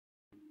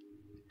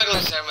Welcome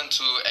ladies and gentlemen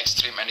to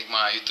Extreme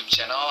Enigma YouTube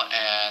channel,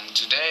 and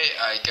today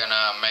I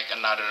gonna make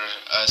another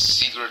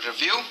secret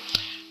review,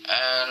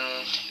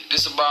 and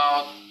this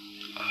about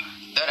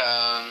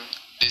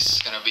this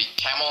is gonna be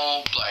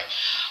Camel Black.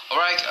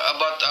 Alright,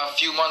 about a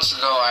few months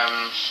ago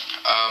I'm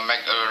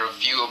make a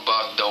review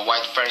about the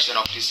white version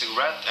of this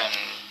cigarette, and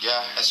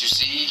yeah, as you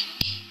see,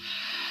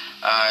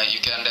 you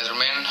can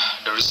determine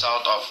the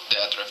result of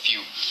that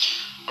review.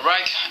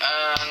 Alright,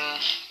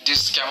 and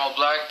this Camel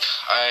Black,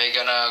 I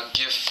gonna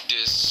give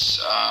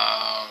this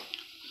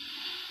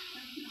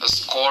a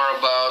score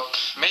about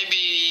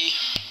maybe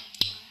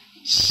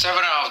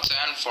 7 out of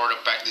 10 for the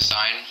pack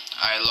design.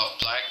 I love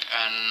black,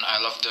 and I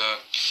love the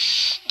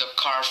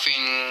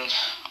carving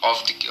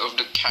of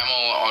the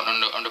camel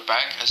on the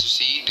pack. As you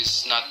see,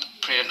 this is not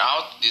printed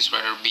out. This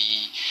rather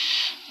be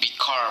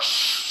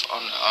carved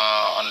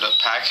on the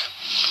pack.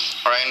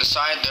 Alright, on the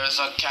side there's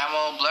a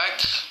Camel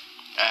Black,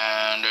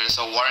 and there's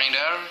a warning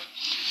there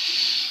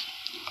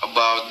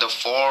about the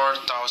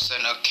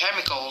 4,000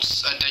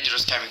 chemicals,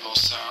 dangerous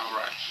chemicals.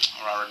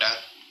 Around that.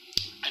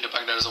 In the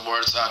back there's the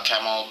words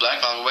Camel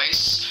Black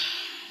always.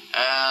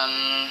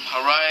 And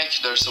alright,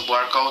 there's a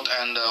barcode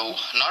and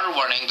another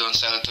warning: don't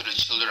sell it to the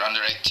children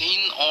under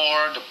 18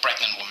 or the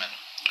pregnant woman.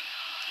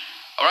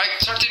 Alright,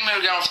 13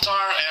 mg of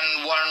tar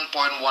and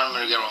 1.1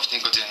 mg of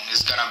nicotine.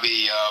 It's gonna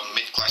be a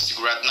mid-class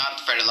cigarette,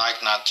 not very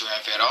light, not too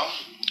heavy at all.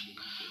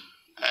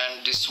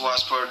 And this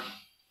was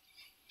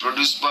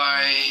produced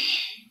by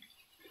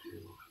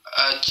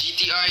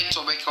GTI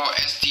Tobacco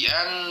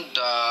SDN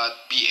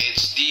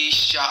PhD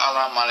Shah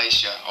Alam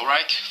Malaysia.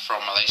 Alright,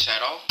 from Malaysia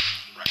at all.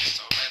 Right,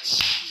 so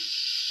let's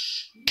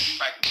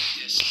pack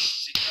this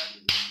cigarette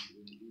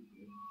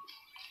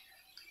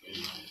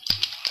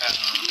and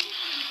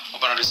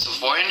open up this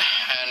foil.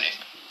 And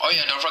oh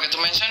yeah, don't forget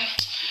to mention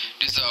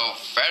this is a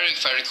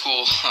very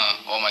cool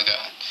oh my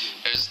god,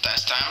 there's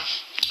test time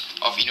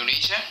of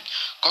Indonesia,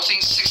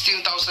 costing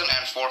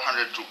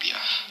 16,400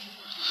 rupiah.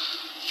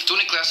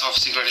 Tunic glass of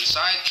cigarette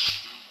inside.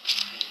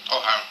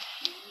 Oh,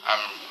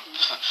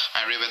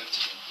 I rip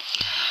it.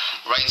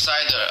 Right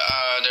inside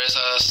there's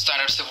a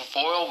standard silver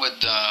foil with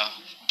the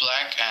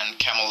black and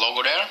camel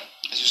logo there,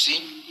 as you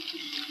see.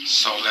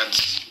 So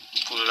let's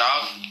pull it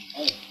out.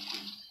 Ooh.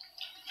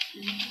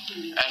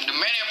 And the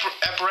main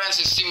appearance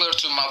is similar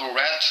to Marlboro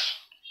Red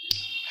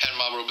and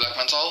Marlboro Black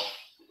Menthol.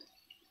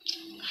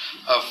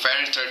 A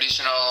very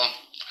traditional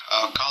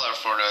color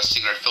for the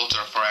cigarette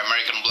filter for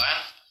American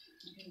blend.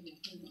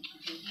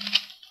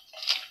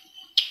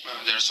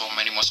 There's so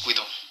many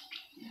mosquito.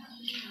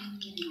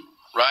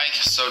 Right,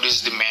 so this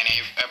is the main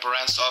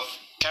appearance of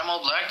Camel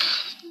Black.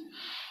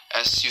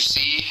 As you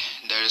see,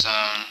 there's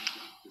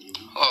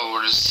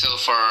the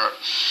silver,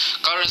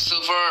 color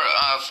silver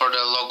for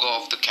the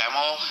logo of the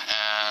camel,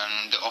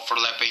 and the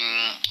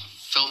overlapping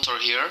filter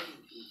here.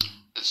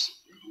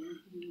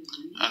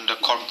 And the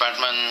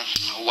compartment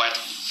white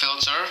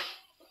filter.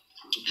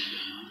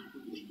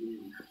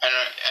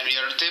 And the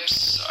other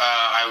tips,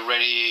 I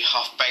already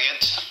half packed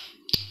it.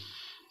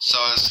 So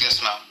let's get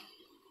smell.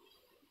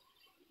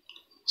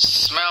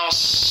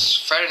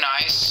 Smells very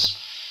nice.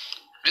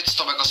 Rich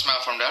tobacco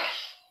smell from there.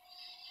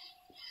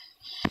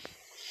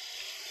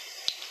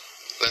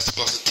 Let's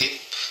close the tip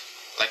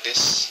like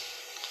this.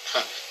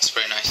 It's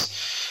very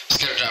nice. Let's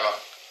get a drive out.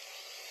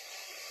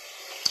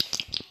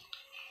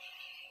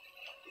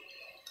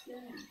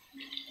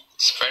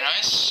 It's very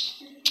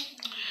nice.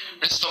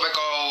 Rich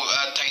tobacco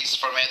taste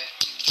from it,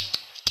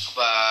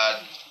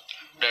 but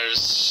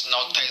there's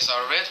no taste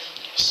out of it.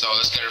 So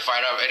let's get it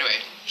fired up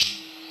anyway.